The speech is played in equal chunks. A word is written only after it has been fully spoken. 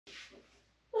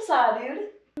What's up, dude?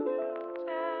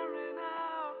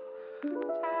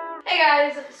 Hey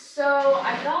guys, so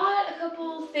I got a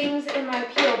couple things in my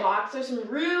P.O. box. There's some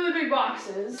really big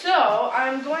boxes. So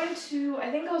I'm going to, I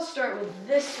think I'll start with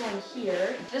this one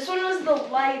here. This one was the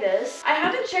lightest. I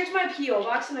haven't checked my P.O.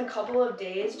 box in a couple of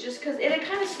days just because it had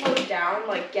kind of slowed down,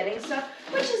 like getting stuff,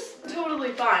 which is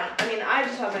totally fine. I mean, I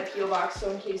just have my P.O. box, so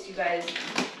in case you guys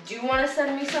do want to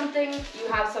send me something,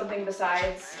 you have something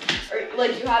besides, or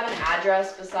like you have an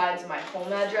address besides my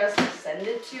home address to send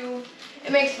it to.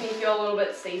 It makes me feel a little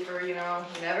bit safer, you know.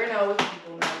 You never know with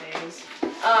people nowadays.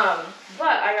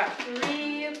 But I got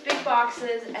 3 big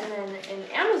boxes and then an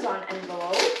Amazon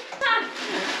envelope.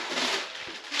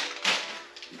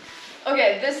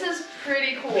 Okay, this is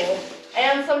pretty cool.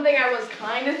 And something I was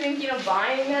kind of thinking of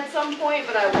buying at some point,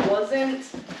 but I wasn't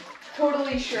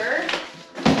totally sure.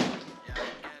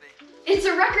 It's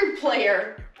a record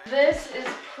player. This is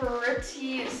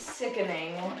pretty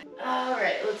sickening. All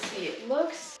right, let's see. It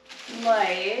looks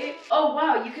like, oh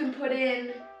wow, you can put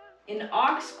in an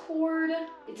aux cord.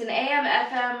 It's an AM,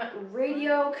 FM,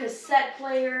 radio, cassette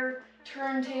player,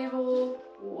 turntable.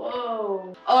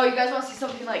 Whoa. Oh, you guys want to see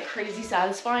something like crazy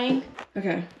satisfying?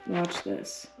 Okay, watch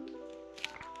this.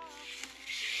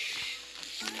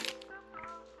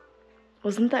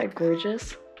 Wasn't that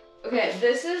gorgeous? Okay,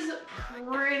 this is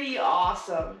pretty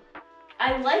awesome.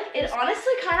 I like it.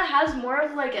 Honestly kind of has more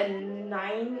of like a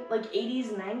 80s,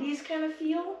 90s kind of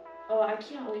feel. Oh, I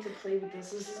can't wait to play with this.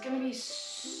 This is gonna be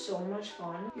so much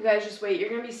fun. You guys just wait. You're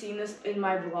gonna be seeing this in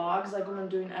my vlogs, like when I'm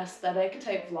doing aesthetic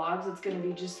type vlogs. It's gonna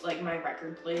be just like my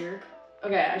record player.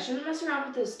 Okay, I shouldn't mess around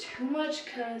with this too much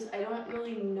because I don't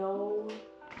really know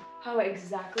how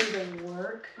exactly they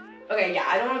work. Okay, yeah,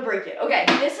 I don't want to break it. Okay,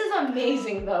 this is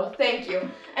amazing though, thank you.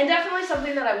 And definitely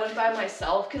something that I wouldn't buy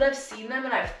myself because I've seen them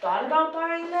and I've thought about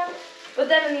buying them. But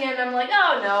then in the end, I'm like,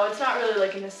 oh no, it's not really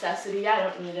like a necessity. I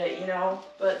don't need it, you know?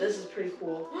 But this is pretty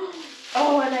cool.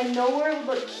 Oh, and I know where it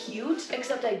would look cute,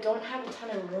 except I don't have a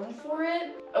ton of room for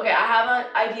it. Okay, I have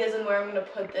ideas on where I'm gonna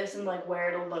put this and like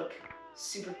where it'll look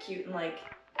super cute and like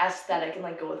aesthetic and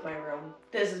like go with my room.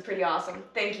 This is pretty awesome.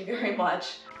 Thank you very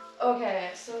much. Okay,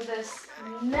 so this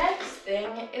next thing,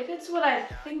 if it's what I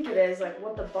think it is, like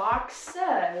what the box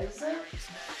says,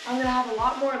 I'm gonna have a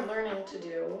lot more learning to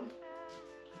do.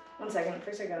 One second,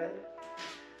 first I gotta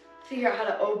figure out how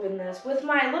to open this. With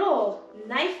my little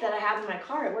knife that I have in my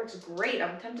car, it works great.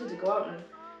 I'm tempted to go out and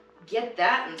get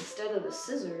that instead of the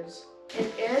scissors.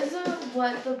 It is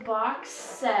what the box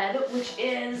said, which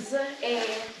is a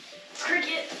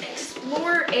Cricut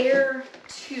Explorer Air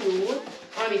 2.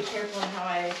 I want to be careful on how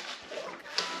I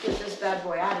get this bad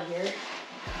boy out of here.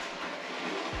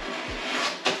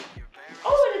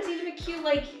 Oh, and it's even a cute,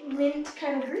 like, mint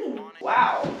kind of green.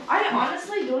 Wow. I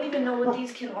honestly don't even know what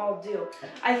these can all do.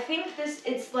 I think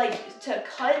it's like to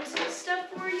cut stuff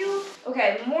for you.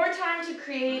 Okay, more time to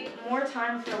create, more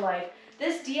time for life.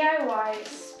 This DIY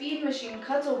speed machine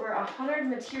cuts over 100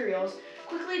 materials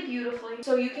quickly, beautifully,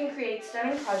 so you can create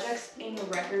stunning projects in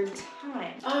record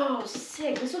time. Oh,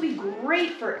 sick. This will be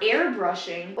great for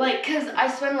airbrushing. Like, cause I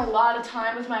spend a lot of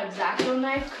time with my X-Acto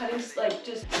knife cutting like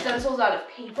just stencils out of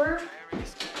paper.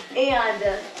 And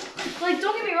like,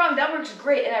 don't get me wrong, that works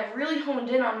great. And I've really honed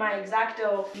in on my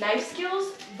X-Acto knife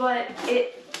skills, but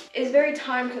it is very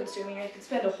time consuming. I could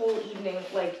spend a whole evening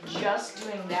like just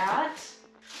doing that.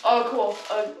 Oh, cool.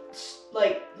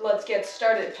 Like, let's get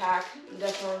started pack. I'm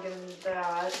definitely gonna need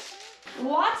that.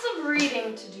 Lots of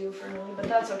reading to do for me, but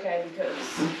that's okay because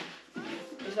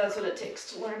that's what it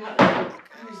takes to learn how to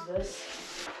use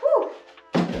this. Whew.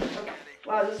 Okay.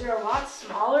 Wow, these are a lot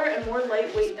smaller and more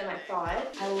lightweight than I thought.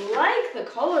 I like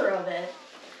the color of it.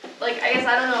 Like, I guess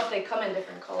I don't know if they come in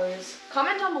different colors.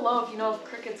 Comment down below if you know if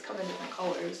Cricuts come in different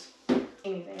colors.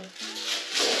 Anything.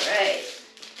 All right.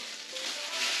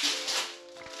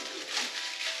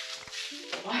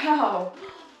 Wow,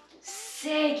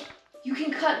 sick. You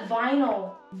can cut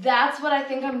vinyl. That's what I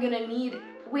think I'm gonna need.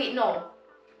 Wait, no,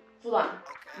 hold on.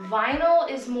 Vinyl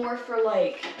is more for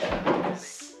like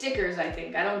stickers, I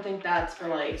think. I don't think that's for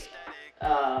like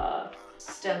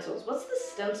stencils. What's the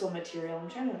stencil material? I'm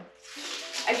trying to,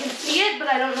 I can see it, but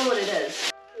I don't know what it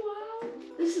is. Wow,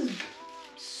 this is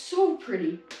so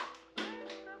pretty.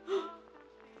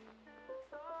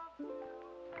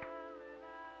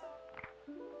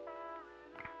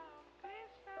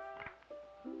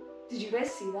 Did you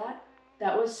guys see that?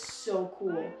 That was so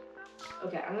cool.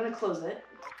 Okay, I'm gonna close it.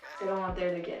 I don't want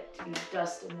there to be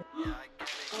dust in it.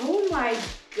 Oh my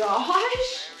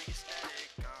gosh!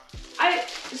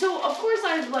 So of course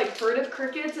I've like heard of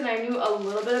Cricuts and I knew a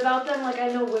little bit about them. Like I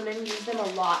know women use them a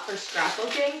lot for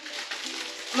scrapbooking.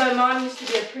 My mom used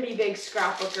to be a pretty big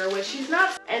scrapbooker, which she's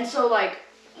not. And so like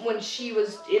when she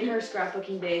was in her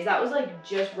scrapbooking days, that was like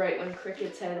just right when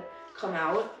Crickets had come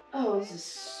out. Oh, this is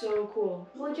so cool.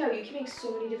 Holy cow, you can make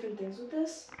so many different things with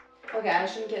this. Okay, I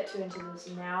shouldn't get too into this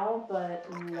now, but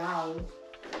wow.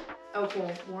 Oh,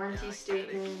 cool. Warranty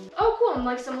statement. Oh, cool. And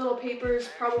like some little papers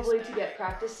probably to get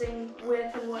practicing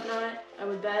with and whatnot, I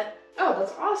would bet. Oh,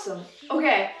 that's awesome.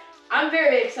 Okay, I'm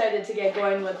very excited to get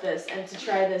going with this and to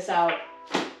try this out.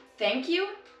 Thank you.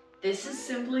 This is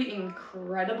simply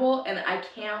incredible and I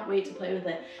can't wait to play with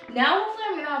it. Now hopefully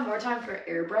I'm gonna have more time for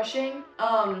airbrushing.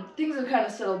 Things have kind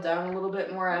of settled down a little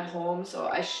bit more at home, so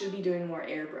I should be doing more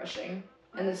airbrushing.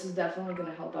 And this is definitely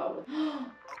gonna help out with.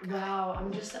 Wow,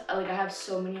 I'm just like, I have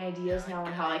so many ideas now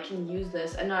on how I can use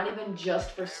this, and not even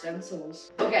just for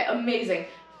stencils. Okay, amazing.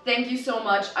 Thank you so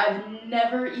much. I've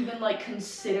never even like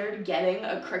considered getting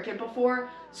a Cricut before,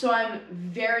 so I'm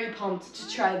very pumped to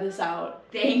try this out.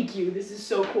 Thank you, this is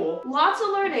so cool. Lots of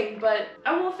learning, but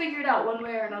I will figure it out one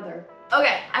way or another.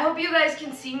 Okay, I hope you guys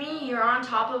can see me. You're on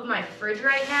top of my fridge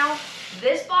right now.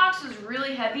 This box is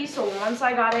really heavy, so once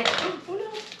I got it, oh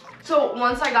no. So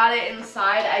once I got it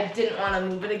inside, I didn't want to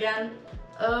move it again.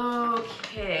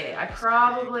 Okay, I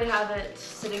probably have it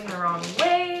sitting the wrong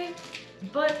way,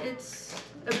 but it's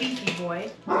a beefy boy.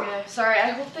 Okay, sorry,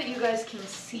 I hope that you guys can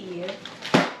see.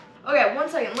 Okay, one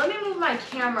second, let me move my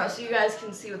camera so you guys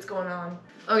can see what's going on.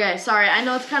 Okay, sorry, I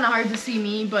know it's kind of hard to see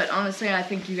me, but honestly, I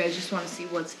think you guys just want to see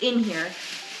what's in here.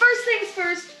 First things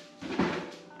first,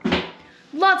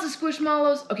 lots of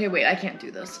Squishmallows. Okay, wait, I can't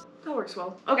do this. That works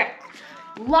well. Okay.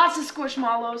 Lots of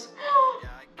Squishmallows.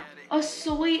 A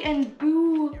Sully and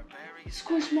Boo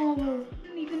Squishmallow. I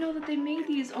didn't even know that they made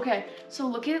these. Okay, so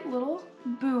look at little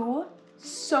Boo.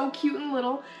 So cute and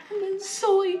little. And then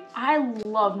Sully. I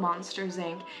love Monsters,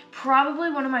 Inc.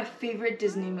 Probably one of my favorite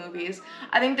Disney movies.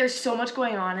 I think there's so much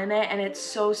going on in it, and it's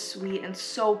so sweet and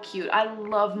so cute. I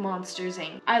love Monsters,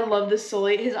 Inc. I love the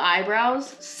Sully. His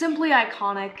eyebrows, simply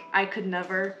iconic. I could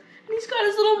never. He's got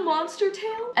his little monster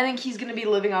tail. I think he's gonna be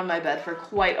living on my bed for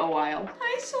quite a while.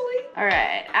 Hi, Sully. All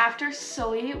right, after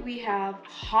Sully, we have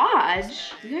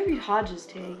Hodge. You gotta read Hodge's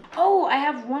tag. Oh, I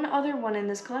have one other one in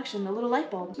this collection, the little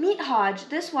light bulb. Meet Hodge.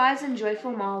 This wise and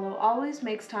joyful Mallow always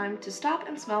makes time to stop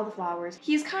and smell the flowers.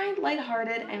 He's kind,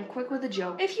 lighthearted, and quick with a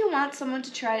joke. If you want someone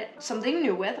to try something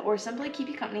new with or simply keep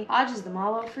you company, Hodge is the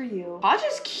Mallow for you. Hodge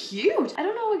is cute. I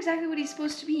don't know exactly what he's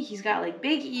supposed to be. He's got like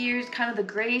big ears, kind of the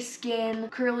gray skin,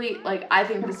 curly, like I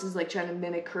think this is like trying to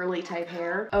mimic curly type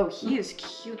hair. Oh, he is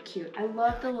cute, cute. I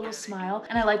love the little smile,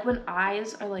 and I like when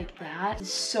eyes are like that.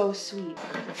 It's so sweet.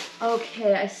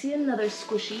 Okay, I see another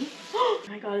squishy. Oh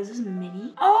my god, is this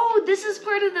Minnie? Oh, this is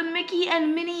part of the Mickey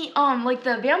and Minnie, like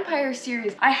the vampire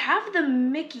series. I have the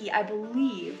Mickey, I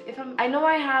believe. I know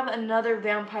I have another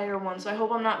vampire one, so I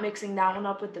hope I'm not mixing that one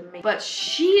up with the Mickey. But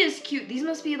she is cute. These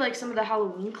must be like some of the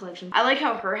Halloween collections. I like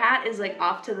how her hat is like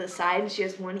off to the side and she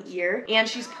has one ear, and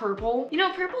she's purple. You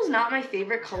know, purple's not my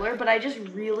favorite color, but I just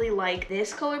really like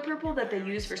this color purple that they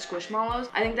use for Squishmallows.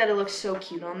 I think that it looks so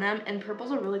cute on them, and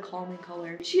purple's a really calming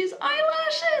color. She has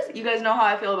eyelashes. You guys know how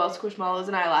I feel about Squishmallows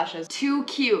and eyelashes. Too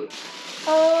cute.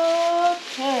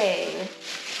 Okay.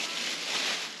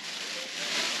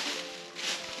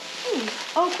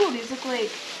 Oh, cool. These look like,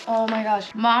 oh my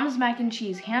gosh. Mom's mac and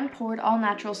cheese. Hand poured all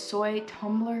natural soy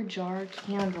tumbler jar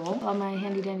candle. Love my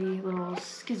handy dandy little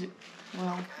skiz.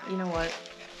 Well, you know what?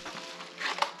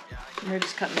 They're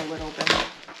just cutting the lid open.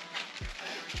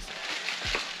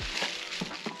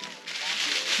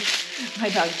 My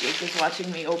dog Jake is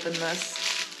watching me open this.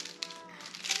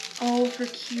 Oh, for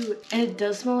cute. And it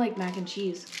does smell like mac and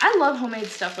cheese. I love homemade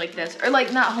stuff like this. Or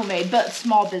like, not homemade, but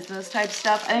small business type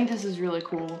stuff. I think this is really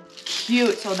cool.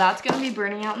 Cute. So that's gonna be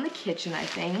burning out in the kitchen, I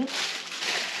think.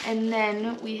 And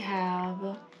then we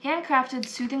have handcrafted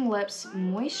Soothing Lips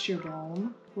Moisture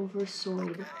Balm.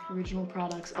 Oversoyed original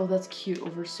products. Oh, that's cute.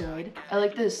 Oversoyed. I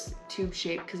like this tube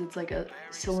shape because it's like a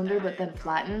cylinder but then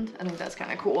flattened. I think that's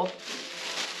kind of cool.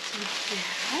 So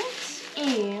that,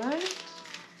 and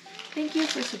thank you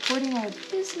for supporting our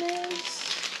business.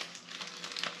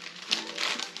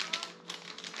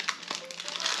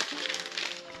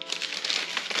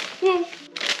 Yay.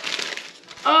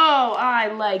 Oh, I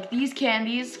like these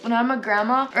candies. When I'm a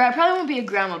grandma, or I probably won't be a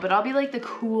grandma, but I'll be like the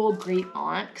cool great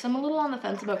aunt, because I'm a little on the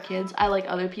fence about kids. I like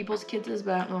other people's kids,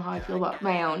 but I don't know how I feel about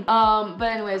my own.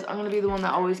 But anyways, I'm gonna be the one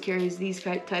that always carries these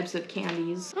types of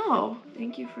candies. Oh,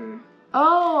 thank you for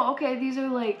Oh, okay, these are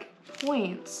like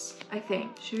points, I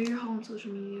think. Share your haul on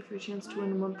social media for a chance to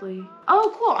win a monthly.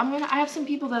 Oh, cool. I have some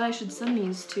people that I should send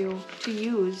these to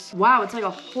use. Wow, it's like a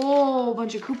whole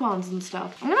bunch of coupons and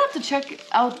stuff. I'm gonna have to check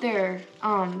out their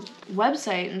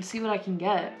website and see what I can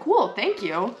get. Cool, thank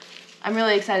you. I'm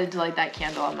really excited to light that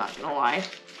candle, I'm not gonna lie.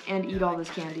 And eat all this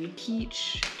candy.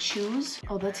 Peach chews.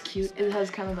 Oh, that's cute. It has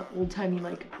kind of the old-timey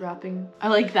like wrapping. I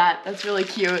like that. That's really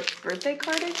cute. Birthday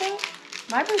card, I think?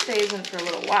 My birthday isn't for a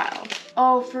little while.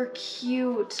 Oh, for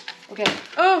cute. Okay.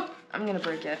 Oh, I'm gonna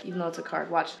break it, even though it's a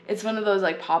card. Watch. It's one of those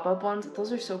like pop-up ones.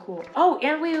 Those are so cool. Oh,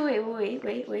 and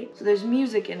wait. So there's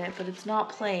music in it, but it's not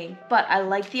playing. But I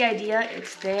like the idea.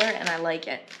 It's there, and I like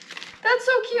it. That's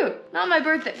so cute. Not my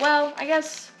birthday. Well, I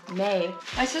guess May.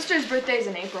 My sister's birthday is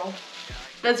in April.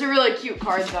 That's a really cute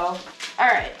card though. All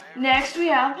right, next we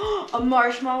have a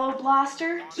marshmallow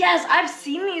blaster. Yes, I've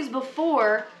seen these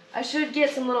before. I should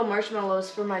get some little marshmallows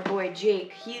for my boy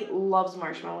Jake. He loves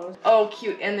marshmallows. Oh,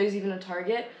 cute, and there's even a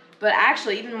target. But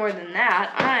actually, even more than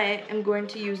that, I am going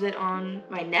to use it on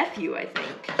my nephew, I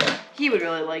think. He would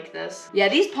really like this. Yeah,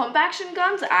 these pump action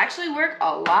guns actually work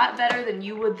a lot better than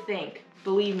you would think.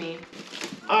 Believe me.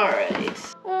 All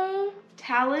right. Oh.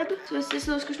 Talib, so it's this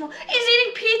little squishmallow. He's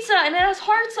eating pizza and it has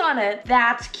hearts on it.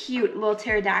 That's cute. Little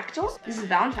pterodactyl. This is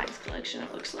Valentine's collection,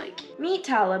 it looks like. Meet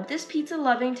Talib. This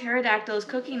pizza-loving pterodactyl is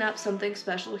cooking up something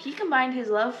special. He combined his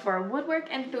love for woodwork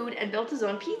and food and built his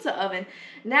own pizza oven.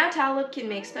 Now Talib can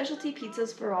make specialty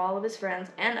pizzas for all of his friends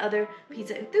and other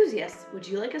pizza enthusiasts. Would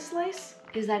you like a slice?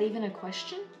 Is that even a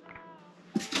question?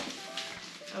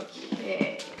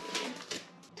 Okay.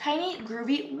 Tiny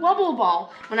groovy wobble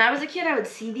ball. When I was a kid, I would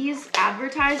see these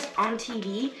advertised on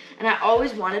TV, and I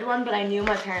always wanted one, but I knew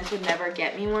my parents would never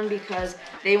get me one because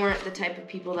they weren't the type of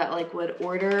people that like would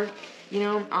order, you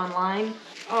know, online.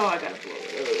 Oh, I gotta blow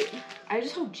it. I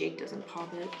just hope Jake doesn't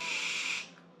pop it.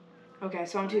 Okay,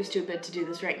 so I'm too stupid to do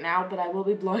this right now, but I will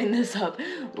be blowing this up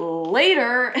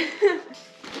later.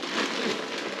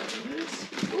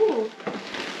 Ooh.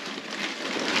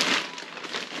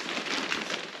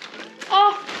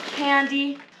 Oh,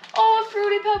 candy. Oh, a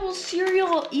Fruity Pebbles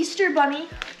cereal Easter bunny.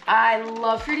 I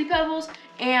love Fruity Pebbles,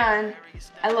 and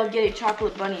I love getting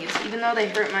chocolate bunnies. Even though they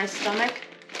hurt my stomach,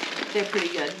 they're pretty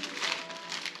good.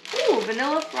 Ooh,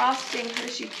 vanilla frosting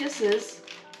Hershey Kisses.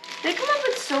 They come up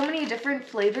with so many different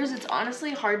flavors, it's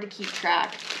honestly hard to keep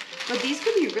track. But these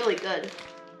could be really good.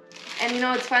 And you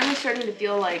know, it's finally starting to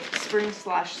feel like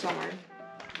spring/summer.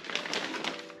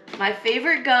 My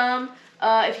favorite gum,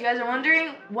 if you guys are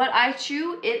wondering what I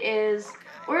chew, it is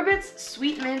Orbit's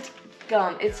Sweet Mint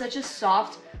Gum. It's such a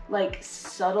soft, like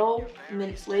subtle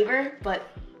mint flavor, but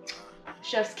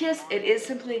chef's kiss, it is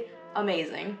simply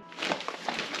amazing.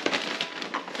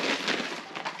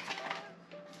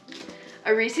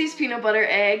 A Reese's peanut butter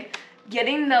egg.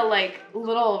 Getting the like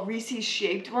little Reese's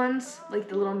shaped ones, like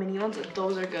the little mini ones,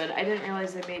 those are good. I didn't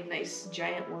realize they made nice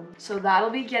giant ones. So that'll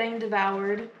be getting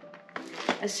devoured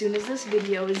as soon as this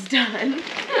video is done.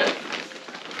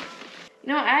 You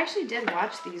know, I actually did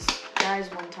watch these guys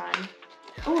one time.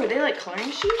 Oh, are they like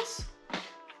coloring sheets?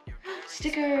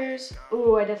 Stickers.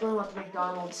 Oh, I definitely want the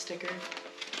McDonald's sticker.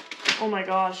 Oh my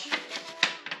gosh.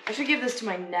 I should give this to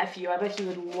my nephew. I bet he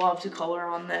would love to color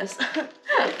on this.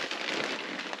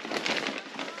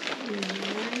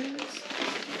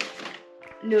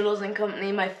 Noodles and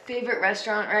Company, my favorite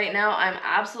restaurant right now. I'm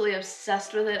absolutely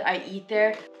obsessed with it. I eat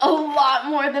there a lot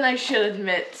more than I should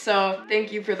admit. So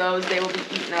thank you for those. They will be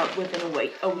eaten up within a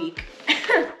week.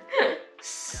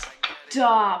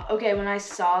 Stop. Okay, when I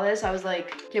saw this, I was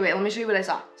like, okay, wait, let me show you what I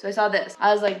saw. So I saw this.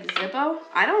 I was like, Zippo?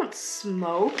 I don't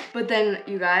smoke. But then,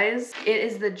 you guys, it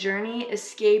is the Journey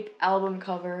Escape album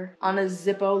cover on a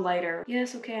Zippo lighter.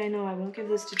 Yes, okay, I know. I won't give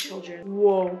this to children.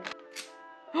 Whoa.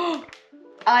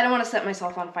 I don't want to set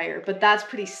myself on fire, but that's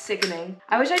pretty sickening.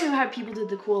 I wish I knew how people did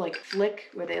the cool, like, flick,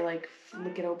 where they, like,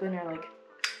 flick it open or, like...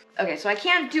 Okay, so I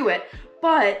can't do it,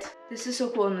 but this is so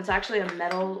cool, and it's actually a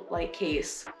metal, like,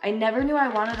 case. I never knew I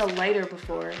wanted a lighter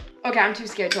before. Okay, I'm too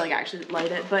scared to, like, actually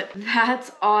light it, but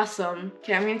that's awesome.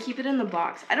 Okay, I'm gonna keep it in the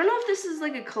box. I don't know if this is,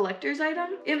 like, a collector's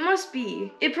item. It must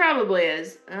be. It probably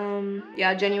is.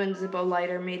 Yeah, genuine Zippo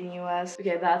lighter made in the US.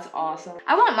 Okay, that's awesome.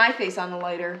 I want my face on the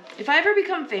lighter. If I ever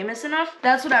become famous enough,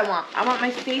 that's what I want. I want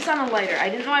my face on a lighter. I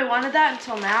didn't know I wanted that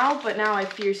until now, but now I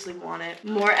fiercely want it.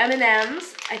 More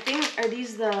M&Ms. I think, are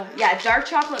these the... Yeah, dark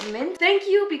chocolate mint. Thank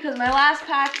you, because my last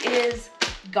pack is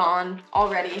gone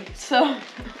already. So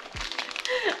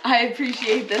I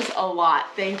appreciate this a lot.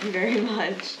 Thank you very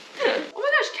much. Oh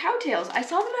my gosh, cowtails. I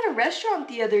saw them at a restaurant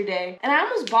the other day, and I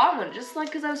almost bought one just like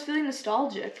because I was feeling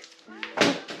nostalgic.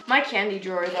 My candy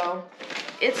drawer, though.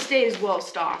 it stays well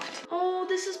stocked. Oh,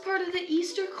 this is part of the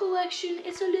Easter collection.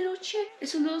 It's a little chick.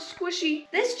 It's a little squishy.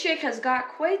 This chick has got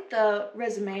quite the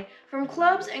resume. From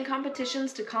clubs and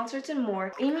competitions to concerts and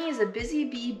more, Amy is a busy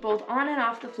bee both on and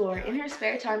off the floor. In her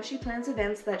spare time, she plans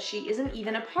events that she isn't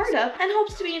even a part of and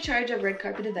hopes to be in charge of red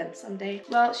carpet events someday.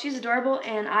 Well, she's adorable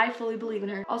and I fully believe in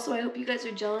her. Also, I hope you guys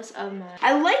are jealous of my...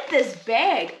 I like this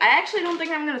bag. I actually don't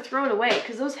think I'm gonna throw it away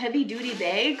because those heavy duty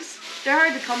bags, they're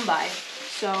hard to come by.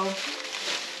 So,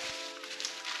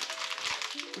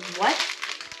 what?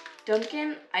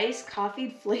 Dunkin' iced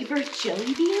coffee flavored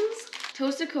jelly beans?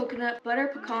 Toasted coconut, butter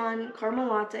pecan, caramel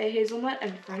latte, hazelnut,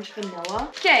 and French vanilla.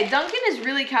 Okay, Dunkin' is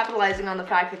really capitalizing on the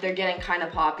fact that they're getting kind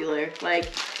of popular. Like,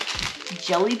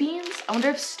 jelly beans? I wonder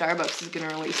if Starbucks is gonna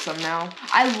release some now.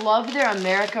 I love their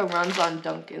America Runs on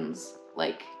Dunkin's,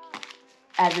 like,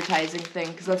 advertising thing,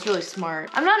 because that's really smart.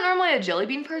 I'm not normally a jelly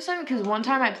bean person, because one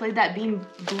time I played that Bean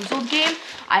Boozled game,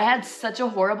 I had such a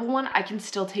horrible one, I can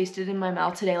still taste it in my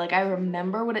mouth today. Like, I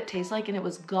remember what it tastes like, and it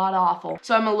was god-awful.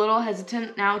 So I'm a little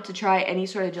hesitant now to try any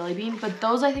sort of jelly bean, but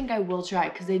those I think I will try,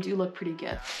 because they do look pretty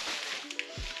good.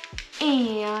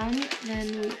 And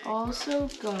then we also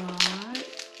got,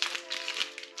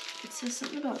 it says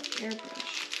something about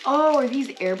airbrush. Oh, are these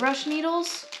airbrush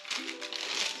needles?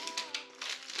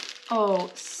 Oh,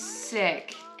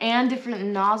 sick. And different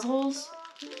nozzles.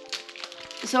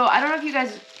 So I don't know if you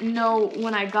guys know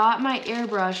when I got my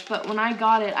airbrush, but when I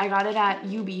got it at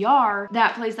UBR,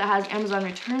 that place that has Amazon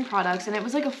return products, and it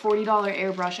was like a $40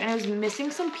 airbrush, and it was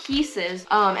missing some pieces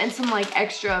and some like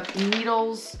extra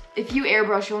needles. If you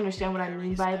airbrush, you'll understand what I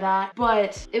mean by that.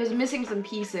 But it was missing some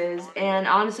pieces, and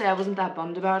honestly, I wasn't that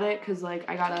bummed about it because like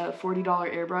I got a $40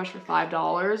 airbrush for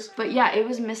 $5. But yeah, it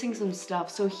was missing some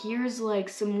stuff. So here's like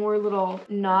some more little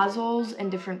nozzles and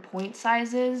different point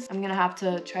sizes. I'm gonna have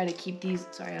to try to keep these.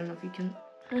 Sorry, I don't know if you can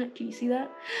you see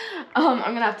that? I'm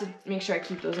gonna have to make sure I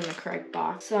keep those in the correct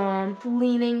box. Some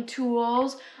cleaning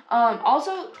tools.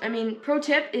 Also, I mean, pro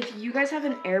tip, if you guys have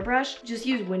an airbrush, just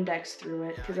use Windex through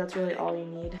it, because that's really all you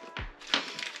need.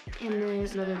 And then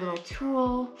another little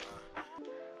tool.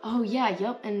 Oh yeah,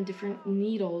 yep, and different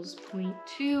needles,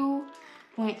 0.2,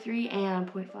 0.3,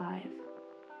 and 0.5.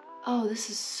 Oh, this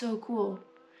is so cool.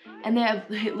 And they have,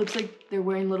 it looks like they're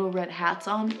wearing little red hats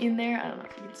on in there. I don't know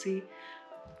if you can see.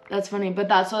 That's funny, but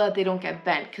that's so that they don't get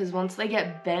bent, because once they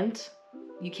get bent,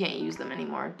 you can't use them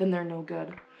anymore. Then they're no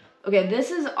good. Okay, this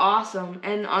is awesome,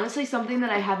 and honestly something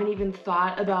that I haven't even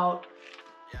thought about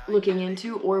looking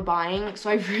into or buying, so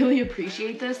I really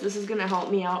appreciate this. This is gonna help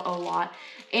me out a lot.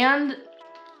 And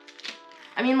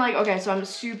I mean, like, okay, so I'm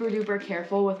super duper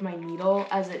careful with my needle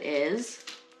as it is,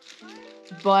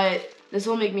 but this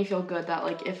will make me feel good that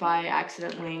like if I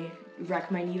accidentally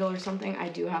wreck my needle or something, I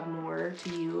do have more to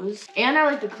use. And I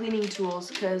like the cleaning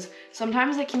tools, because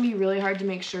sometimes it can be really hard to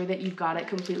make sure that you've got it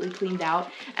completely cleaned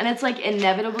out, and it's like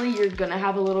inevitably you're gonna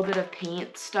have a little bit of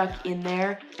paint stuck in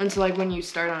there, and so like when you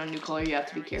start on a new color you have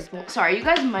to be careful. Sorry, you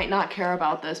guys might not care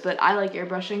about this, but I like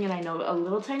airbrushing and I know a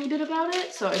little tiny bit about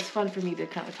it, so it's fun for me to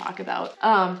kind of talk about.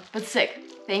 But sick,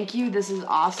 thank you, this is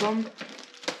awesome.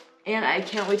 And I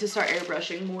can't wait to start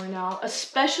airbrushing more now,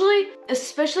 especially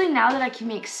now that I can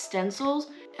make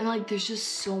stencils, and like there's just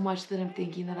so much that I'm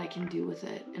thinking that I can do with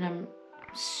it, and I'm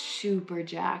super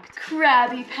jacked.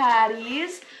 Krabby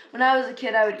Patties. When I was a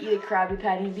kid, I would eat a Krabby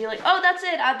Patty and be like, oh, that's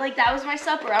it. I'd like, that was my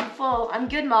supper. I'm full. I'm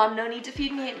good, Mom. No need to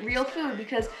feed me real food,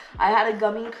 because I had a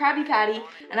gummy Krabby Patty,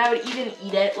 and I would even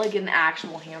eat it like an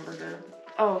actual hamburger.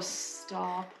 Oh,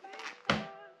 stop.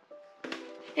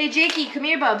 Hey, Jakey, come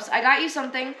here, bubs. I got you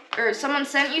something. Or someone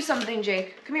sent you something,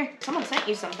 Jake. Come here. Someone sent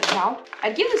you something, pal.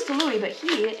 I'd give this to Louie, but he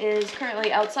is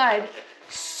currently outside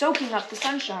soaking up the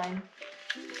sunshine.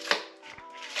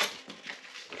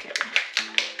 Okay.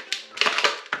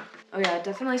 Oh, yeah, it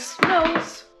definitely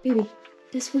smells. Baby,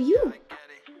 this for you.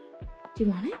 Do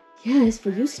you want it? Yeah, it's for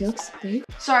you, Snooks. There you go.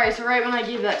 Sorry, so right when I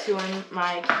gave that to him,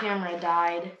 my camera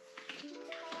died.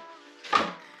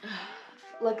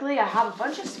 Luckily, I have a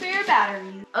bunch of spare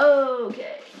batteries.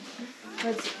 Okay,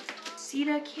 let's see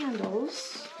the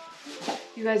candles.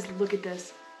 You guys, look at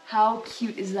this. How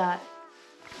cute is that?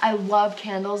 I love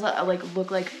candles that like look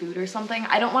like food or something.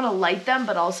 I don't want to light them,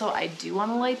 but also I do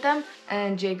want to light them.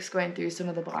 And Jake's going through some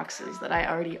of the boxes that I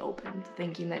already opened,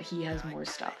 thinking that he has more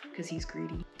stuff because he's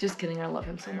greedy. Just kidding, I love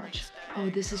him so much. Oh,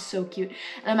 this is so cute.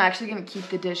 And I'm actually gonna keep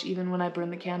the dish even when I burn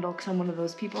the candle, because I'm one of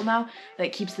those people now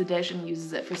that keeps the dish and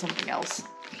uses it for something else.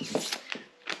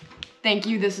 Thank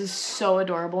you, this is so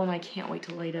adorable and I can't wait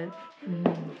to light it.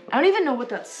 I don't even know what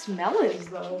that smell is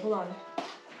though, hold on.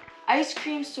 Ice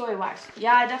cream soy wax.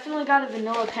 Yeah, I definitely got a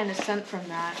vanilla kind of scent from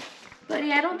that.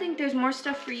 Buddy, I don't think there's more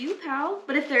stuff for you, pal.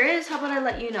 But if there is, how about I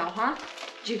let you know, huh?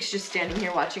 Jake's just standing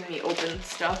here watching me open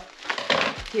stuff.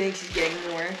 He thinks he's getting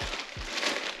more.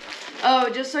 Oh,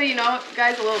 just so you know,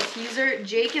 guys, a little teaser.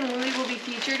 Jake and Louie will be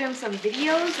featured in some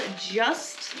videos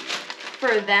just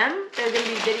for them. They're gonna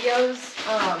be videos.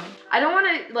 I don't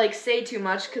want to like say too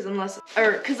much because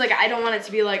like I don't want it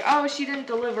to be like, oh, she didn't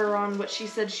deliver on what she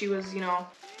said she was, you know,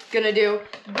 gonna do.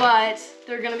 But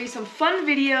there are gonna be some fun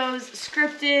videos,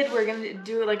 scripted. We're gonna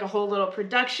do like a whole little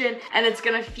production, and it's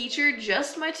gonna feature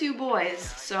just my two boys.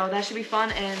 So that should be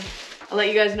fun, and I'll let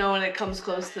you guys know when it comes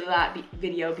close to that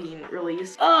video being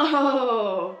released.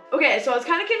 Oh, okay, so I was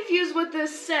kind of confused what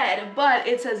this said, but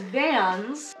it says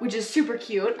Vans, which is super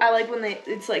cute. I like when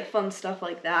it's like fun stuff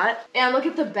like that. And look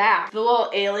at the back, the little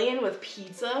alien with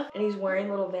pizza, and he's wearing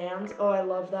little Vans. Oh, I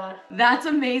love that. That's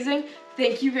amazing.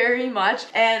 Thank you very much.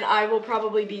 And I will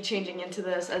probably be changing into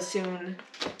this as soon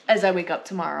as I wake up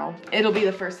tomorrow. It'll be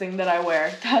the first thing that I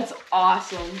wear. That's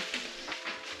awesome.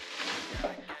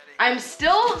 I'm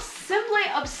still simply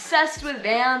obsessed with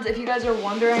Vans, if you guys are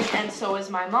wondering, and so is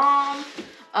my mom.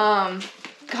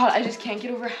 God, I just can't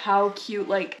get over how cute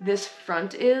like this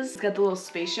front is. It's got the little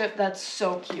spaceship. That's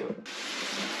so cute.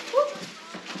 Woo.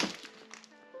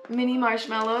 Mini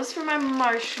marshmallows for my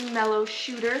marshmallow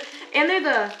shooter. And they're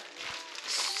the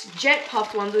jet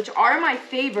puffed ones, which are my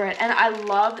favorite, and I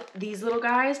love these little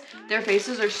guys. Their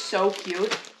faces are so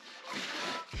cute.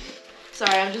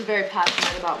 Sorry, I'm just very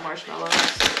passionate about marshmallows.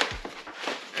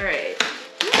 All right,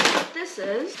 what this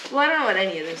is. Well, I don't know what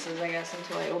any of this is, I guess,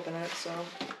 until I open it, so.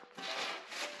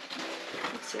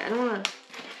 Let's see, I don't want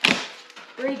to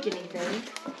break anything.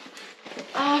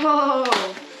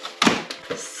 Oh,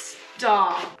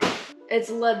 stop.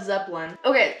 It's Led Zeppelin.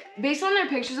 Okay, based on their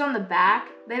pictures on the back,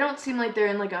 they don't seem like they're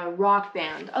in like a rock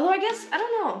band. Although I guess, I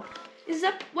don't know. Is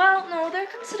that, well, no, they're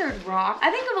considered rock. I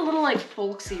think of a little like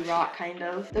folksy rock, kind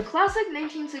of. The classic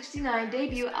 1969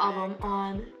 debut album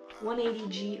on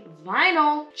 180G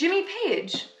vinyl, Jimmy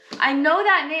Page. I know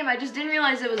that name, I just didn't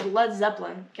realize it was Led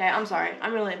Zeppelin. Okay, I'm sorry,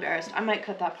 I'm really embarrassed. I might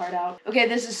cut that part out. Okay,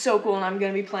 this is so cool, and I'm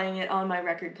gonna be playing it on my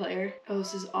record player. Oh,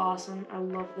 this is awesome, I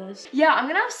love this. Yeah, I'm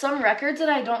gonna have some records that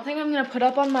I don't think I'm gonna put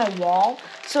up on my wall,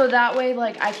 so that way,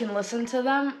 like, I can listen to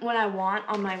them when I want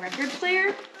on my record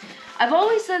player. I've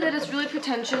always said that it's really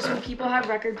pretentious when people have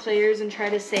record players and try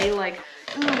to say like,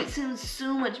 oh, it sounds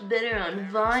so much better on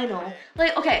vinyl.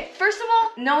 Like, okay, first of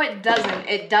all, no it doesn't.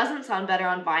 It doesn't sound better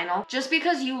on vinyl. Just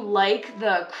because you like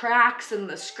the cracks and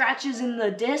the scratches in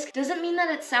the disc doesn't mean that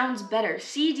it sounds better.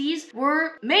 CDs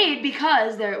were made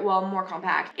because they're, well, more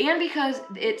compact, and because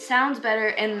it sounds better,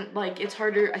 and like it's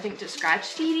harder, I think, to scratch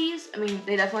CDs. I mean,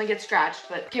 they definitely get scratched,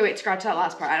 but okay, wait, scratch that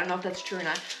last part. I don't know if that's true or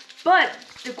not. But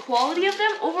the quality of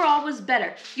them overall was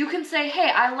better. You can say,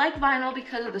 hey, I like vinyl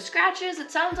because of the scratches.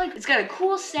 It sounds like it's got a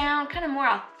cool sound, kind of more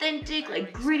authentic,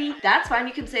 like gritty. That's fine,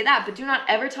 you can say that, but do not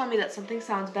ever tell me that something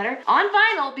sounds better on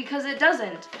vinyl because it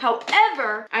doesn't.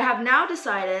 However, I have now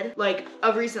decided, like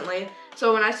of recently,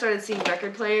 so when I started seeing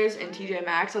record players in TJ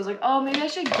Maxx, I was like, oh, maybe I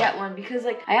should get one because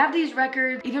like I have these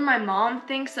records. Even my mom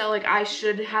thinks that like I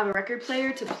should have a record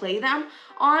player to play them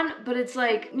on, but it's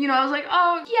like, you know, I was like,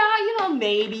 oh yeah, you know,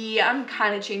 maybe. I'm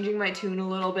kind of changing my tune a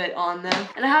little bit on them,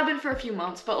 and I have been for a few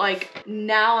months, but like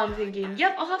now I'm thinking,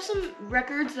 yep, I'll have some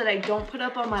records that I don't put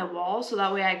up on my wall so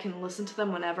that way I can listen to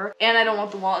them whenever, and I don't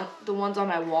want the ones on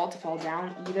my wall to fall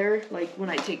down either, like when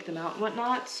I take them out and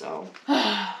whatnot. So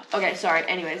okay, sorry.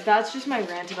 Anyways, that's just my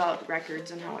rant about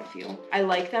records and how I feel. I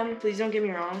like them, please don't get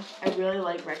me wrong. I really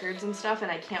like records and stuff,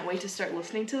 and I can't wait to start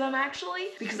listening to them actually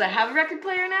because I have a record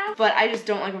player now, but I just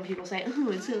don't like when people say, oh,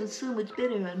 it sounds so much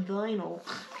better on vinyl.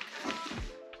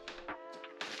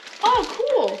 Oh,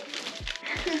 cool.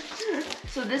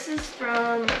 So this is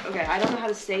from, okay, I don't know how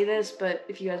to say this, but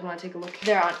if you guys want to take a look,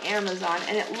 they're on Amazon,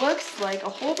 and it looks like a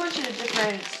whole bunch of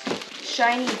different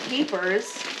shiny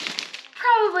papers,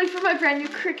 probably for my brand new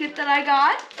Cricut that I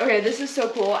got. Okay, this is so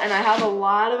cool, and I have a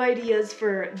lot of ideas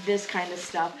for this kind of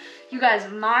stuff. You guys,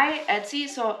 my Etsy,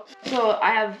 so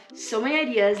I have so many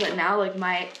ideas that now, like,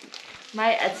 my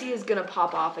Etsy is gonna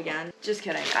pop off again. Just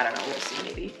kidding, I don't know, we'll see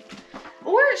maybe.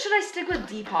 Or should I stick with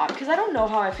Depop? Because I don't know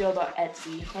how I feel about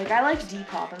Etsy. Like, I like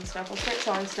Depop and stuff. I'll start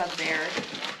selling stuff there.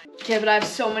 Okay, but I have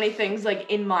so many things, like,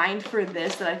 in mind for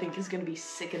this that I think is gonna be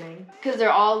sickening. Because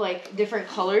they're all, like, different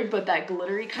colored, but that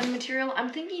glittery kind of material. I'm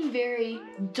thinking very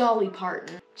Dolly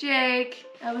Parton. Jake,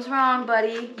 I was wrong,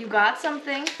 buddy. You got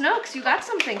something. Snooks, you got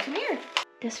something. Come here.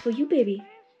 That's for you, baby.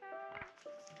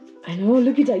 I know,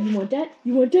 look at that. You want that?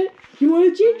 You want that? You want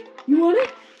it, Jake? You want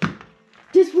it?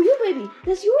 That's for you, baby.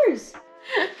 That's yours.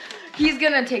 He's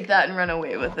gonna take that and run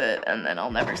away with it, and then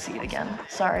I'll never see it again.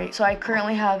 Sorry. So I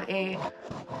currently have a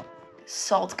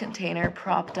salt container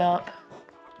propped up,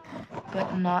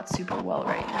 but not super well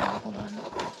right now. Hold on.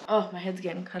 Oh, my head's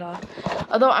getting cut off.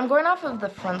 Although I'm going off of the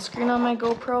front screen on my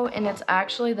GoPro, and it's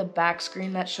actually the back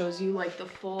screen that shows you like the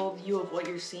full view of what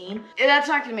you're seeing. And that's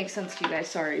not gonna make sense to you guys,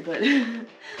 sorry, but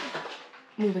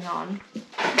moving on.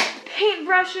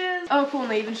 Paintbrushes. Oh, cool,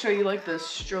 and they even show you like the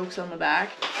strokes on the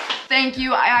back. Thank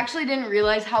you. I actually didn't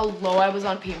realize how low I was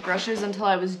on paintbrushes until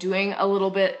I was doing a little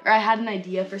bit, or I had an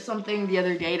idea for something the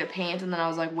other day to paint, and then I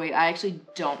was like, wait, I actually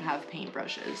don't have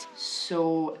paintbrushes.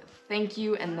 So thank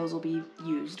you, and those will be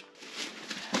used.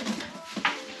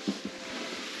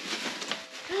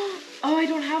 Oh, I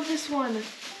don't have this one.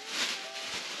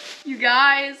 You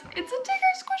guys, it's a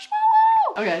Tigger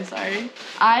Squishmallow. Okay, sorry.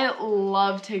 I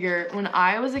love Tigger when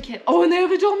I was a kid. Oh, and they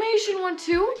have a Dalmatian one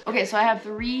too. Okay, so I have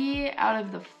 3 out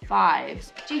of the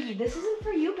 5. Jiggy, this isn't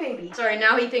for you, baby. Sorry,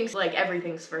 now he thinks like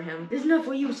everything's for him. This is not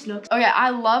for you, Snooks. Okay,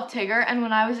 I love Tigger, and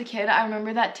when I was a kid, I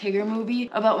remember that Tigger movie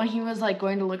about when he was like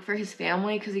going to look for his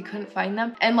family because he couldn't find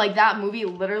them. And like that movie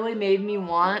literally made me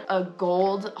want a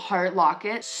gold heart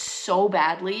locket so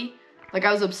badly. Like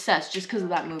I was obsessed just because of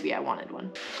that movie. I wanted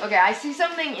one. Okay, I see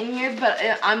something in here, but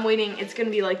I'm waiting. It's gonna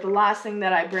be like the last thing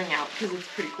that I bring out because it's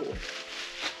pretty cool.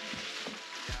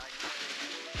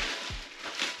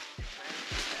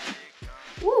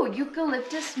 Ooh,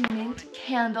 eucalyptus mint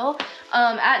candle.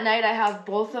 At night I have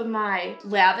both of my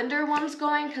lavender ones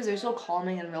going because they're so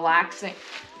calming and relaxing,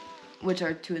 which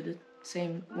are 2 of the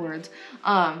same words.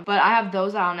 But I have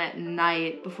those on at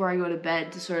night before I go to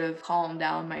bed to sort of calm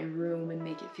down my room and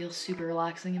make it feel super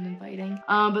relaxing and inviting.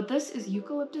 But this is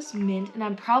eucalyptus mint, and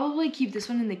I'd probably keep this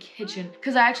one in the kitchen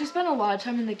because I actually spend a lot of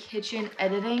time in the kitchen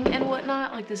editing and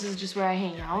whatnot. Like this is just where I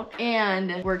hang out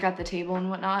and work at the table and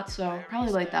whatnot. So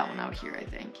probably light that one out here, I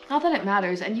think. Not that it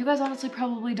matters, and you guys honestly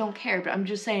probably don't care, but I'm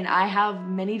just saying I have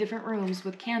many different rooms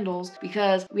with candles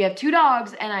because we have 2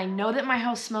 dogs, and I know that my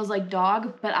house smells like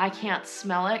dog, but I can't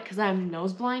smell it because I'm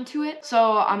nose blind to it.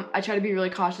 So I try to be really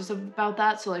cautious about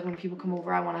that. So like when people come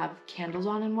over, I want to have candles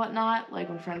on and whatnot, like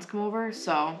when friends come over.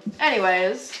 So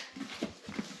anyways,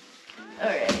 all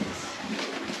right.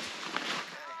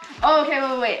 Oh,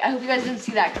 okay, wait. I hope you guys didn't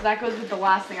see that because that goes with the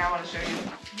last thing I want to show you.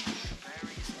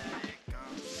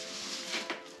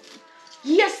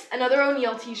 Yes, another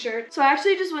O'Neill t-shirt. So I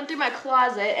actually just went through my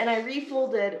closet and I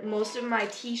refolded most of my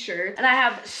t-shirts. And I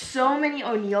have so many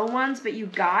O'Neill ones, but you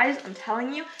guys, I'm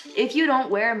telling you, if you don't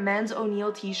wear men's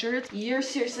O'Neill t-shirts, you're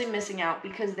seriously missing out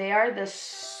because they are the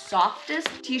softest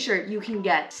t-shirt you can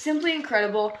get. Simply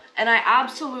incredible, and I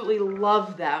absolutely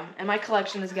love them. And my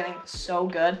collection is getting so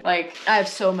good. Like, I have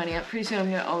so many. Pretty soon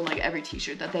I'm gonna own like every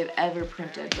t-shirt that they've ever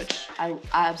printed, which I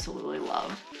absolutely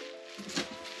love.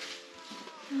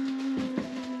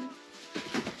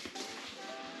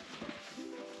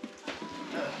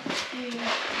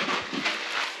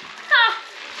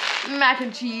 Mac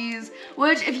and cheese,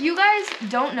 which if you guys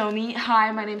don't know me, hi,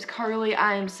 my name's Carlee.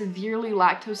 I am severely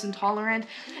lactose intolerant,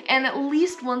 and at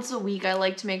least once a week I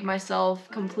like to make myself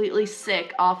completely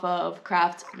sick off of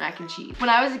Kraft mac and cheese. When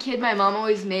I was a kid, my mom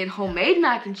always made homemade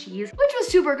mac and cheese, which was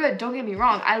super good, don't get me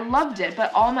wrong, I loved it,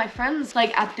 but all my friends,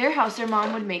 like at their house, their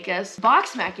mom would make us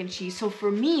box mac and cheese, so for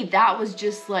me, that was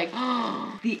just like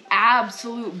the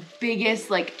absolute biggest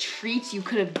like treat you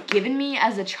could have given me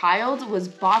as a child was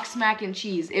box mac and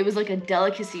cheese. It was like a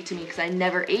delicacy to me because I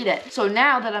never ate it. So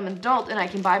now that I'm an adult and I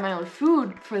can buy my own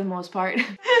food for the most part,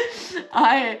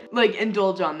 I like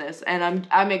indulge on this, and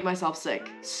I make myself sick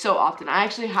so often. I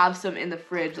actually have some in the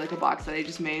fridge, like a box that I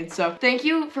just made. So thank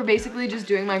you for basically just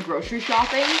doing my grocery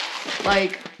shopping.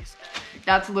 Like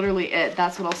that's literally it.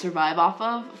 That's what I'll survive off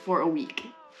of for a week.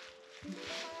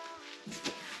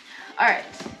 All right,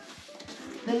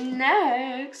 the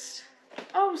next,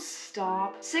 oh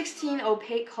stop, 16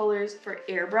 opaque colors for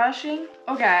airbrushing.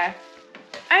 Okay,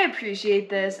 I appreciate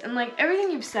this, and like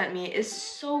everything you've sent me is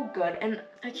so good, and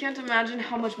I can't imagine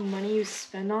how much money you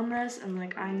spend on this, and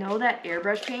like I know that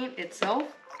airbrush paint itself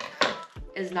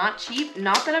is not cheap.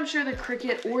 Not that I'm sure the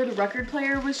Cricut or the record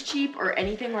player was cheap or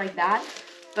anything like that,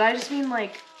 but I just mean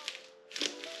like,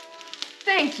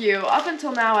 thank you. Up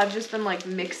until now, I've just been like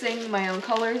mixing my own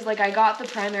colors. Like I got the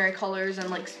primary colors and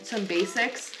like some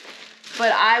basics,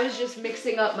 but I was just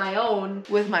mixing up my own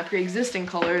with my pre-existing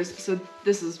colors. So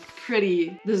this is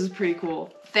pretty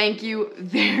cool. Thank you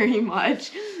very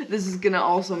much. This is gonna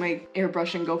also make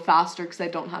airbrushing go faster because I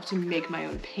don't have to make my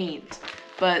own paint.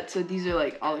 But so these are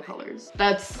like all the colors.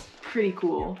 That's pretty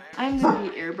cool. I'm gonna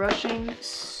be airbrushing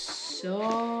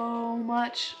so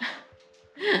much.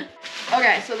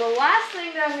 Okay, so the last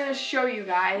thing that I'm gonna show you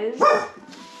guys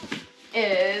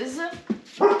is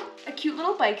a cute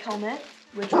little bike helmet,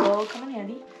 which will come in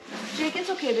handy. Jake, it's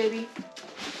okay, baby.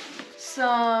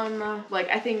 Some, like,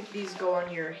 I think these go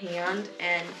on your hand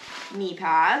and knee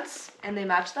pads, and they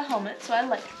match the helmet, so I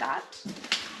like that.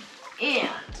 And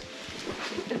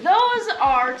those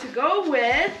are to go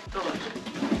with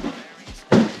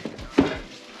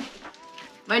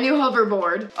my new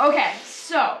hoverboard. Okay,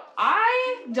 so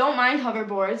I don't mind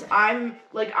hoverboards.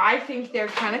 I think they're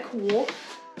kind of cool.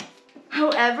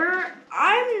 However,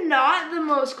 I'm not the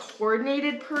most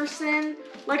coordinated person.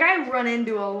 Like, I run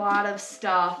into a lot of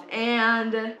stuff,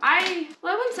 and I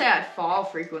wouldn't say I fall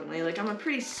frequently. Like, I'm a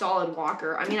pretty solid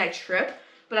walker. I mean, I trip,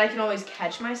 but I can always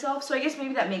catch myself, so I guess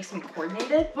maybe that makes me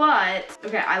coordinated. But,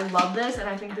 okay, I love this, and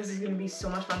I think this is gonna be so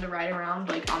much fun to ride around,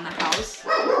 like, on the house.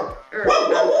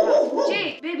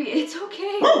 Jake, baby, it's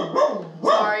okay.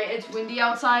 Sorry, it's windy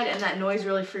outside, and that noise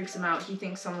really freaks him out. He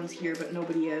thinks someone's here, but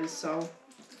nobody is, so.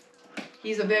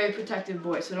 He's a very protective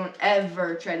boy, so don't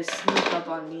ever try to sneak up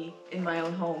on me in my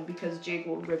own home because Jake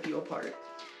will rip you apart.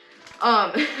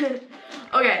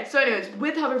 Okay, so anyways,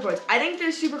 with hoverboards, I think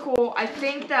they're super cool. I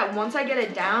think that once I get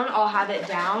it down, I'll have it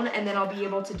down and then I'll be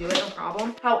able to do it, no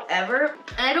problem. However,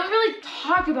 and I don't really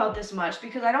talk about this much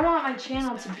because I don't want my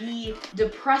channel to be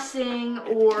depressing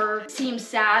or seem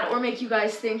sad or make you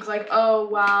guys think like, oh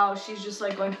wow, she's just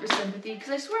like going for sympathy, because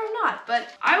I swear I'm not.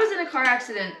 But I was in a car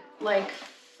accident like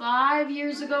 5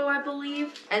 years ago, I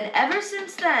believe. And ever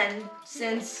since then,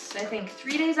 since I think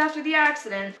 3 days after the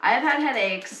accident, I have had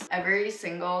headaches every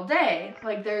single day.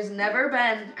 Like, there's never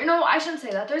been, or no, I shouldn't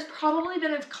say that. There's probably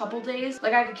been a couple days,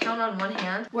 like I could count on one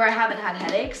hand, where I haven't had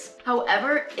headaches.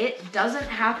 However, it doesn't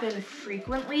happen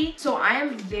frequently. So I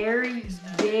am very,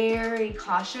 very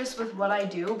cautious with what I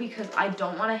do because I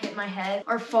don't want to hit my head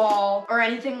or fall or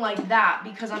anything like that,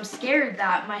 because I'm scared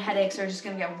that my headaches are just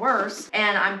gonna get worse.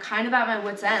 And I'm kind of at my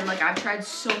wit's end. Like, I've tried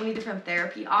so many different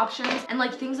therapy options and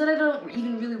like things that I don't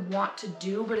even really want to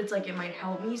do, but it's like it might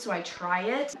help me, so I try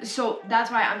it. So that's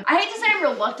why I hate to say I'm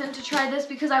reluctant to try this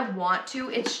because I want to.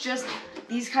 It's just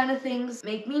these kind of things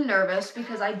make me nervous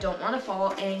because I don't want to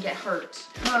fall and get hurt.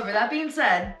 However, that being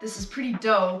said, this is pretty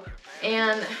dope,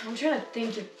 and I'm trying to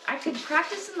think if I could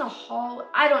practice in the hall.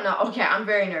 I don't know. Okay, I'm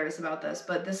very nervous about this,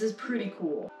 but this is pretty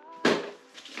cool.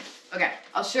 Okay,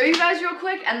 I'll show you guys real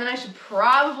quick, and then I should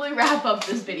probably wrap up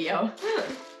this video.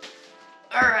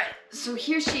 All right, so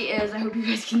here she is. I hope you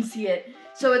guys can see it.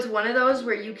 So it's one of those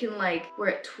where you can like, where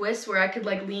it twists, where I could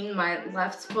like lean my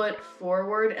left foot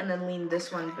forward and then lean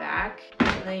this one back,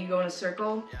 and then you go in a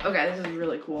circle. Okay, this is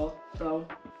really cool. So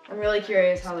I'm really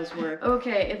curious how this works.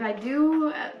 Okay, if I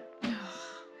do,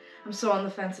 I'm so on the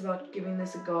fence about giving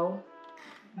this a go.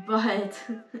 But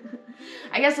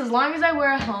I guess as long as I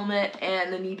wear a helmet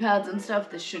and the knee pads and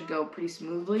stuff, this should go pretty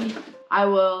smoothly. I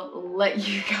will let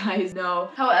you guys know.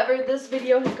 However, this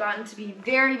video has gotten to be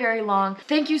very, very long.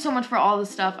 Thank you so much for all the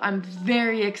stuff. I'm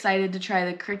very excited to try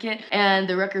the Cricut, and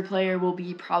the record player will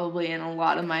be probably in a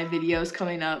lot of my videos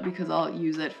coming up because I'll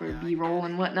use it for B-roll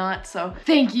and whatnot. So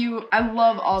thank you. I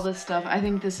love all this stuff. I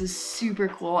think this is super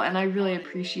cool, and I really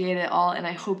appreciate it all, and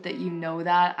I hope that you know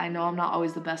that. I know I'm not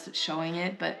always the best at showing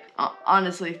it, but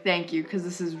honestly, thank you, because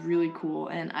this is really cool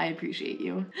and I appreciate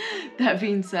you. That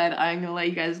being said, I'm gonna let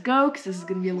you guys go because this is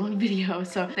gonna be a long video.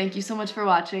 So thank you so much for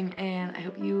watching, and I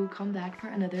hope you come back for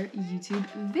another YouTube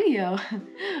video.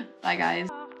 Bye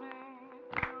guys.